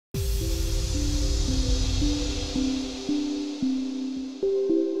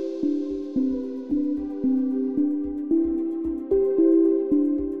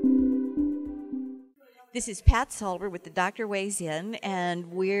This is Pat Solber with the Doctor Weighs In, and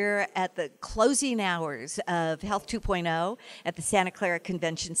we're at the closing hours of Health 2.0 at the Santa Clara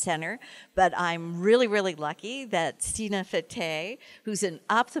Convention Center. But I'm really, really lucky that Stina Fateh, who's an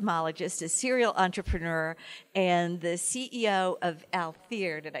ophthalmologist, a serial entrepreneur, and the CEO of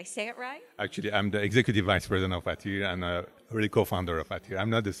Althea. Did I say it right? Actually, I'm the executive vice president of Althea and a really co-founder of Althea. I'm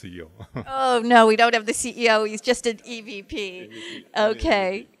not the CEO. Oh, no, we don't have the CEO. He's just an EVP.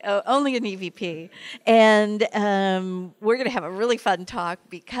 Okay, only an EVP. And we're going to have a really fun talk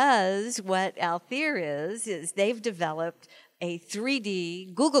because what Althea is they've developed a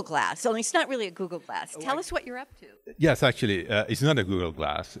 3D Google Glass. Only it's not really a Google Glass. Tell us what you're up to. Yes, actually, it's not a Google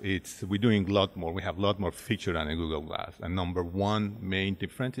Glass. We're doing a lot more. We have a lot more feature than a Google Glass. And number one main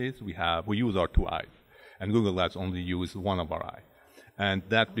difference is we use our two eyes. And Google Glass only uses one of our eye. And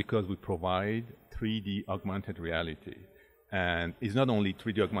that's because we provide 3D augmented reality. And it's not only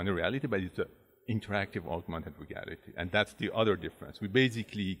 3D augmented reality, but it's an interactive augmented reality. And that's the other difference. We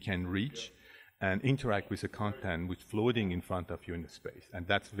basically can reach and interact with the content which is floating in front of you in the space. And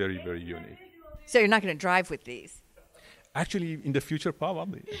that's very, very unique. So you're not going to drive with these? Actually, in the future,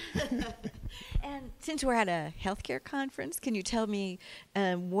 probably. And since we're at a healthcare conference, can you tell me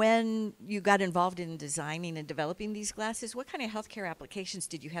when you got involved in designing and developing these glasses, what kind of healthcare applications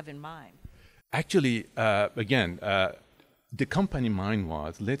did you have in mind? Actually, again, the company mind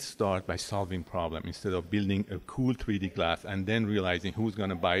was, let's start by solving problem instead of building a cool 3D glass and then realizing who's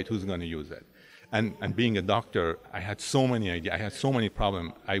going to buy it, who's going to use it. And being a doctor, I had so many ideas. I had so many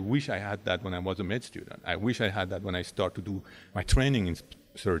problems. I wish I had that when I was a med student. I wish I had that when I started to do my training in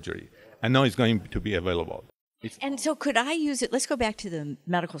surgery. And now it's going to be available. And so could I use it? Let's go back to the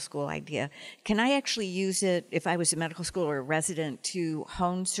medical school idea. Can I actually use it if I was a medical school or a resident to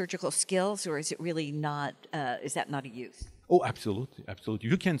hone surgical skills, or is it really not, is that not a use? Oh, absolutely, absolutely.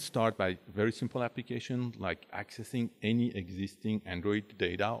 You can start by very simple application like accessing any existing Android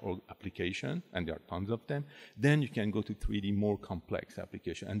data or application, and there are tons of them. Then you can go to 3D more complex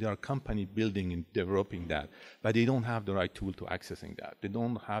application, and there are companies building and developing that, but they don't have the right tool to accessing that. They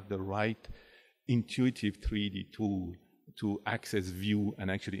don't have the right intuitive 3D tool to access, view,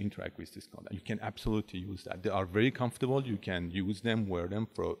 and actually interact with this content. You can absolutely use that. They are very comfortable. You can use them, wear them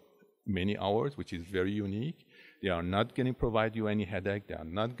for many hours, which is very unique. They are not going to provide you any headache. They are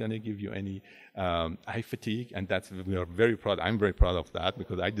not going to give you any eye fatigue, and we are very proud. I'm very proud of that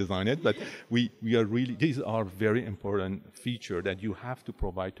because I designed it. But we are really, these are very important feature that you have to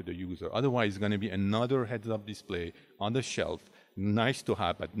provide to the user. Otherwise, it's going to be another heads-up display on the shelf, nice to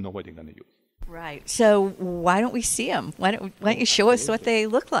have, but nobody going to use. Right. So why don't we see them? Why don't you show us what they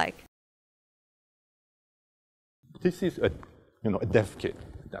look like? This is a dev kit.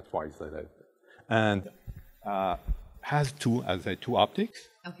 That's why it's like that. And has two optics.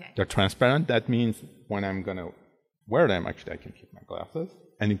 Okay. They're transparent. That means when I'm going to wear them, actually I can keep my glasses,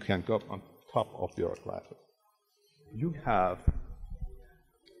 and you can go on top of your glasses. You have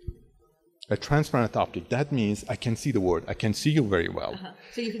a transparent optic. That means I can see the word. I can see you very well.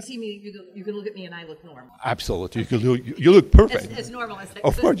 So you can see me, you can look at me and I look normal. Absolutely. You look perfect. As normal as that.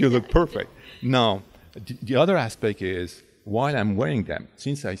 Of course you look perfect. Now, the other aspect is, while I'm wearing them,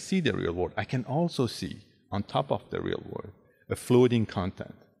 since I see the real world, I can also see on top of the real world a floating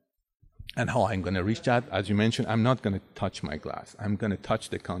content. And how I'm going to reach that, as you mentioned, I'm not going to touch my glass. I'm going to touch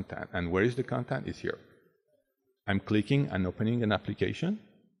the content. And where is the content? It's here. I'm clicking and opening an application.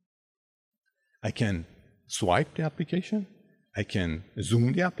 I can swipe the application. I can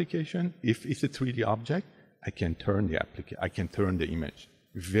zoom the application. If it's a 3D object, I can turn the application. I can turn the image.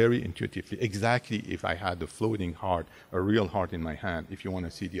 Very intuitively, exactly if I had a floating heart, a real heart in my hand. If you want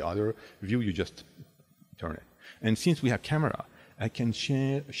to see the other view, you just turn it. And since we have camera, I can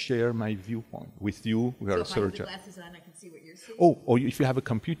share my viewpoint with you. We are a surgeon. If I have the glasses on, I can see what you're seeing. Oh, or if you have a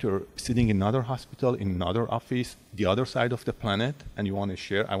computer sitting in another hospital, in another office, the other side of the planet, and you want to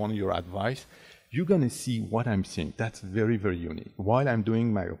share, I want your advice, you're going to see what I'm seeing. That's very, very unique. While I'm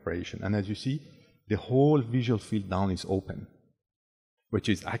doing my operation, and as you see, the whole visual field down is open, which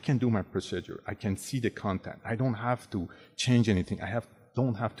is I can do my procedure. I can see the content. I don't have to change anything.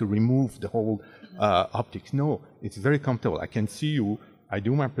 Don't have to remove the whole optics. No, it's very comfortable. I can see you. I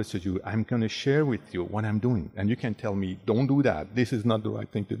do my procedure. I'm going to share with you what I'm doing. And you can tell me, don't do that. This is not the right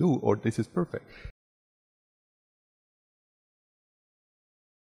thing to do, or this is perfect.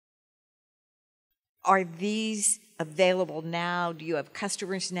 Are these available now? Do you have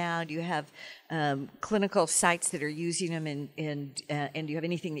customers now? Do you have clinical sites that are using them? And do you have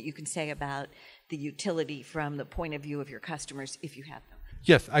anything that you can say about the utility from the point of view of your customers if you have them?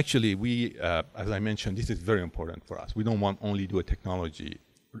 Yes, actually, we, as I mentioned, this is very important for us. We don't want only do a technology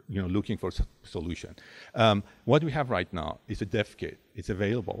looking for solution. What we have right now is a dev kit. It's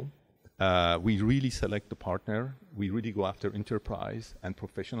available. We really select the partner. We really go after enterprise and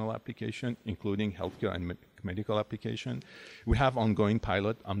professional application, including healthcare and medical application. We have ongoing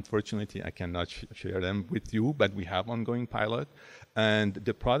pilot. Unfortunately, I cannot share them with you, but we have ongoing pilot. And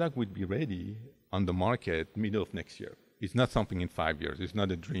the product would be ready on the market middle of next year. It's not something in 5 years. It's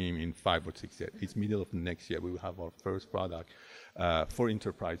not a dream in 5 or 6 years. It's middle of next year. We will have our first product for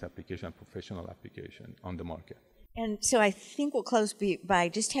enterprise application, professional application on the market. And so I think we'll close by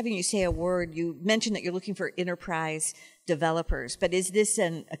just having you say a word. You mentioned that you're looking for enterprise developers, but is this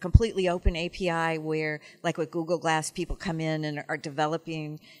a completely open API where, like with Google Glass, people come in and are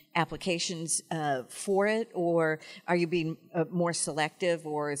developing applications for it, or are you being more selective,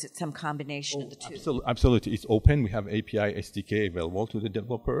 or is it some combination of the two? Absolutely. It's open. We have API SDK available to the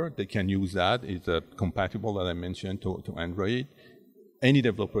developer. They can use that. It's compatible, as I mentioned, to Android. Any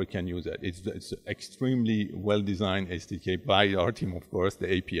developer can use it. It's extremely well-designed SDK by our team, of course, the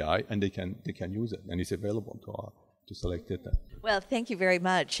API, and they can use it, and it's available to select it. Well, thank you very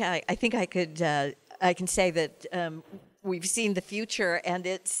much. I think I can say that we've seen the future, and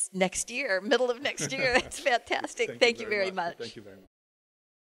it's next year, middle of next year. That's fantastic. Thank you very much. Thank you very much.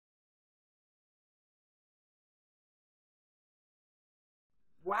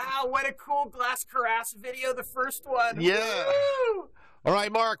 Wow, what a cool Glass Carras video, the first one. Yeah. Woo! All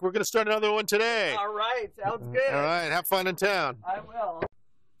right, Mark, we're going to start another one today. All right, sounds good. All right, have fun in town. I will.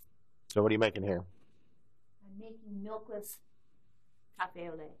 So what are you making here? I'm making milkless cafe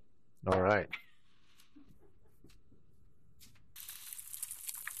au lait. All right.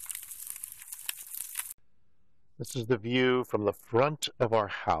 This is the view from the front of our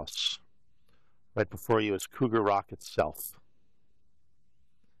house. Right before you is Cougar Rock itself.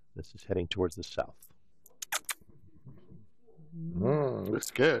 This is heading towards the south. Looks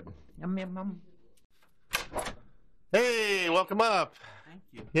good. Yum, yum, yum. Hey, welcome up. Thank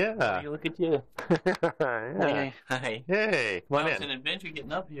you. Yeah. Hey, look at you. Yeah. Hi. Hey, come on It's in. an adventure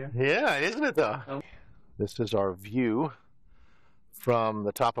getting up here. Yeah, isn't it though? Oh. This is our view from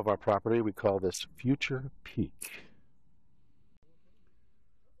the top of our property. We call this Future Peak.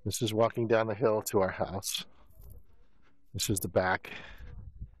 This is walking down the hill to our house. This is the back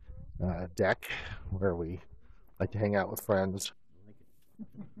deck where we like to hang out with friends.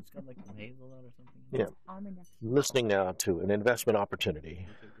 It's got like some hazelnut or something. Yeah. Listening now to an investment opportunity.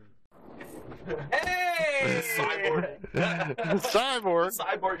 Hey! Cyborg. Cyborg.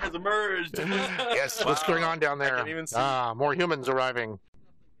 Cyborg has emerged. Yes, what's going on down there? I can't even see. More humans arriving.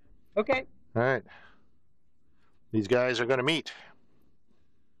 Okay. All right. These guys are going to meet.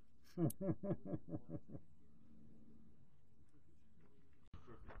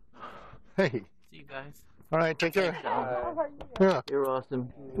 Hey. See you guys. All right, take care. Yeah. You're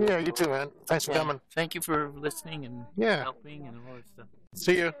awesome. Yeah, you too, man. Thanks for coming. Thank you for listening and Yeah. helping and all that stuff.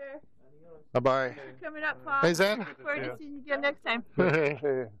 See you. Bye-bye. Coming up, Paul. Hey, Zan. Look forward to seeing you again next time.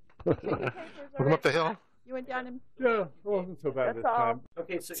 Hey. Welcome up the hill. You went down and Yeah, it wasn't so bad That's this all. time.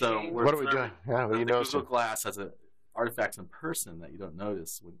 Okay, So we're What are we observing doing? Yeah, well, you the know Google some. Glass has artifacts in person that you don't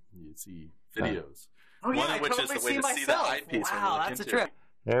notice when you see videos. Oh, yeah, One I of which totally is the way see to see the myself. eyepiece when you Wow, look that's a into trip. it.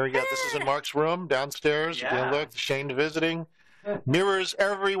 There we go. This is in Mark's room downstairs. You Yeah. can look. Shamed visiting. Mirrors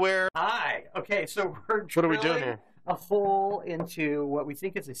everywhere. Hi. Okay, so we're What are we doing drilling here? a hole into what we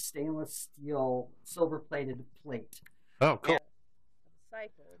think is a stainless steel silver-plated plate. Oh, cool.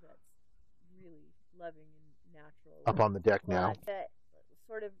 cycle that's really loving and natural. Up on the deck now. That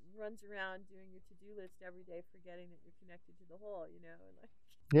sort of runs around doing your to-do list every day, forgetting that you're connected to the whole, you know. And like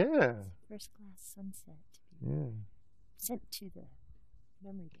Yeah. first class sunset Yeah. sent to the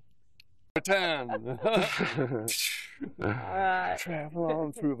memory bank. Pretend. Travel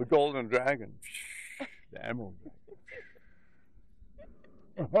on through the Golden Dragon. The Emerald Dragon.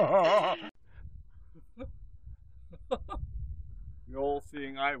 The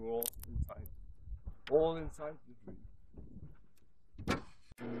all-seeing eye will inside. All inside the dream.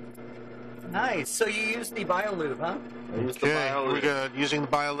 Nice. So you used the BioLube, huh? I used the Okay, bio- we're good. Using the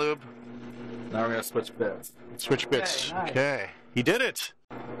BioLube. Now we're going to switch bits. Switch bits. nice. Okay. He did it.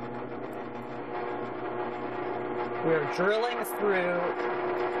 We're drilling through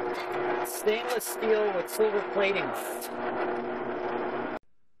stainless steel with silver plating on it.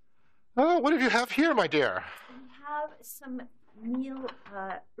 Oh, what do you have here, my dear? We have some meal,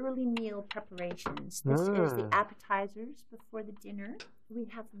 early meal preparations. This is the appetizers before the dinner. We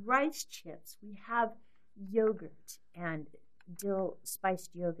have rice chips. We have yogurt and dill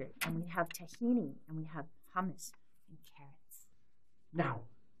spiced yogurt. And we have tahini. And we have hummus and carrots. Now,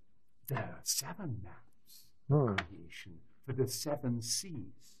 the 7 maps Hmm. creation to the seven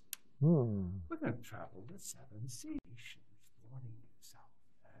seas. We're going to travel the seven seas, exploring yourself,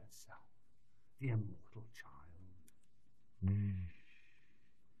 herself, the immortal child.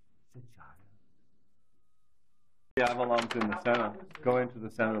 The child. The Avalon's in the center. Go into the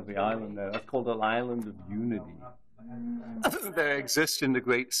center of the island there. That's called an island of unity. They exist in the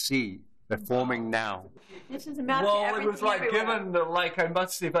great sea. They're forming now. This is a map to Well, it everything was like everywhere. given the, like, I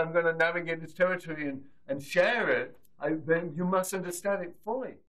must, if I'm going to navigate this territory and share it, then you must understand it fully.